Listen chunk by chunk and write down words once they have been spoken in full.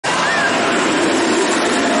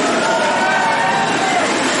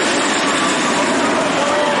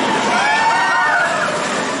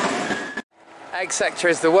X sector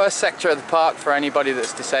is the worst sector of the park for anybody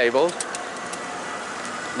that's disabled.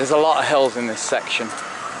 There's a lot of hills in this section.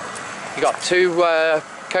 You've got two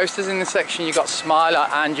coasters in this section. You've got Smiler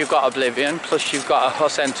and you've got Oblivion, plus you've got a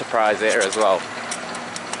Huss Enterprise here as well.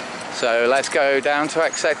 So let's go down to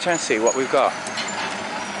X sector and see what we've got.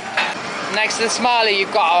 Next to the Smiler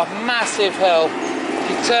you've got a massive hill. If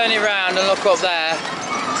you turn it around and look up there,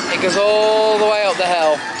 it goes all the way up the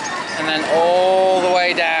hill and then all the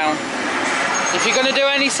way down. If you're going to do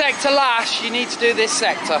any sector lash, you need to do this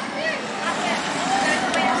sector.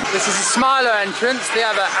 This is a Smiler entrance. They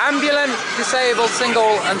have an ambulant, disabled,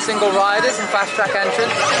 single riders and fast track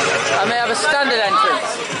entrance, and they have a standard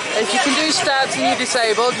entrance. If you can do steps and you're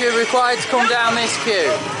disabled, you're required to come down this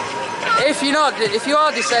queue. If you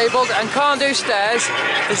are disabled and can't do stairs,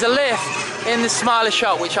 there's a lift in the Smiler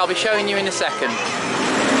shop, which I'll be showing you in a second.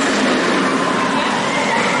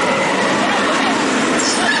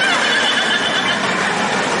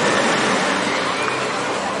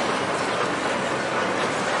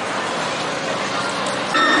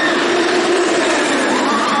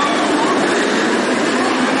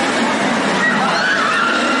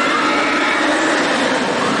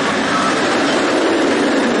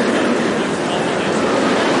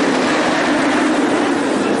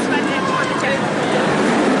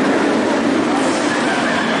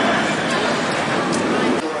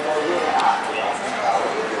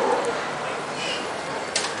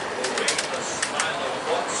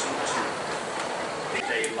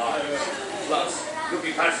 Plus, you'll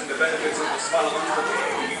be passing the benefits of the Smiler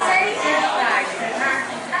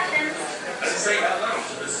and say hello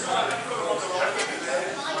to the Smiler of happiness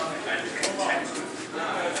and contentment.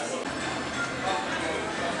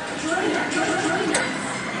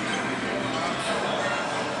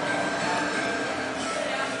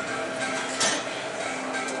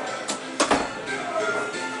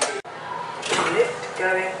 Lift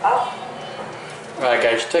going up. Right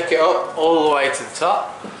guys, take it up all the way to the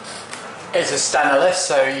top. It's a standard lift,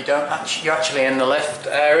 so you're actually in the lift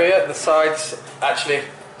area. The sides actually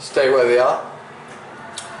stay where they are,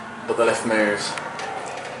 but the lift moves.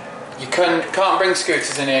 You can't bring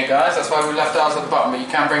scooters in here, guys. That's why we left ours at the bottom, but you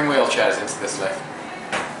can bring wheelchairs into this lift.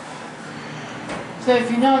 So if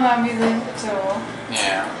you're not ambulant at all.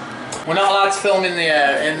 Yeah. We're not allowed to film in the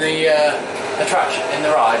attraction, in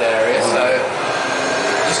the ride area, so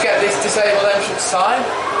just get this disabled entrance sign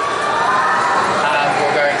and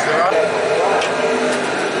we'll go into the ride.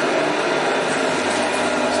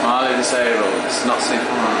 Smiler disabled, it's not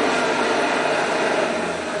Superman.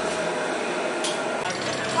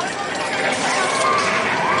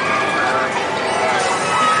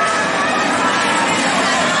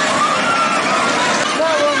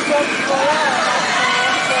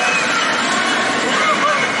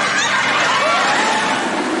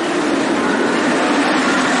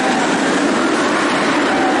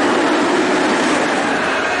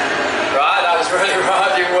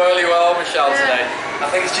 Today. I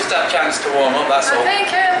think it's just that chance to warm up, that's all. I think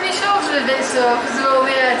my shoulders are a bit sore because of all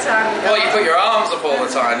the airtime. Well, you put your arms up all the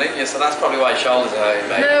time, didn't you? So that's probably why your shoulders are hurting,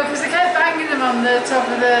 mate. No, because I kept banging them on the top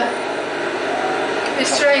of the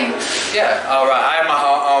restraint. Yeah, alright, I had my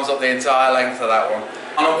arms up the entire length of that one.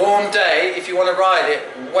 On a warm day, if you want to ride it,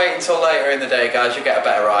 wait until later in the day, guys, you'll get a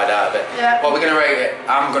better ride out of it. Yeah. Well, we're going to rate it,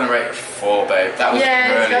 I'm going to rate it 4, babe. That was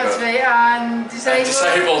really good. It's got to be. And disabled?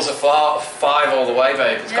 Disabled's a 5 all the way,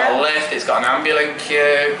 babe. It's got a lift, it's got an ambulant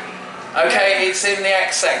queue. Okay, it's in the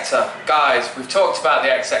X sector. Guys, we've talked about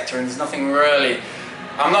the X sector and there's nothing really...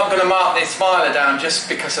 I'm not going to mark this Smiler down just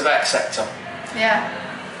because of X sector. Yeah.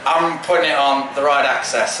 I'm putting it on the ride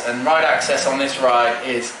access, and ride access on this ride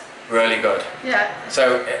is really good. Yeah.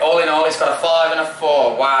 So all in all, it's got a 5 and a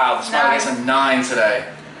 4. Wow, the Smiler gets a 9 today.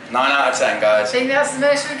 9 out of 10, guys. I think that's the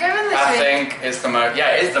most we've given this week. I think it's the most.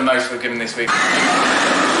 Yeah, it is the most we've given this week.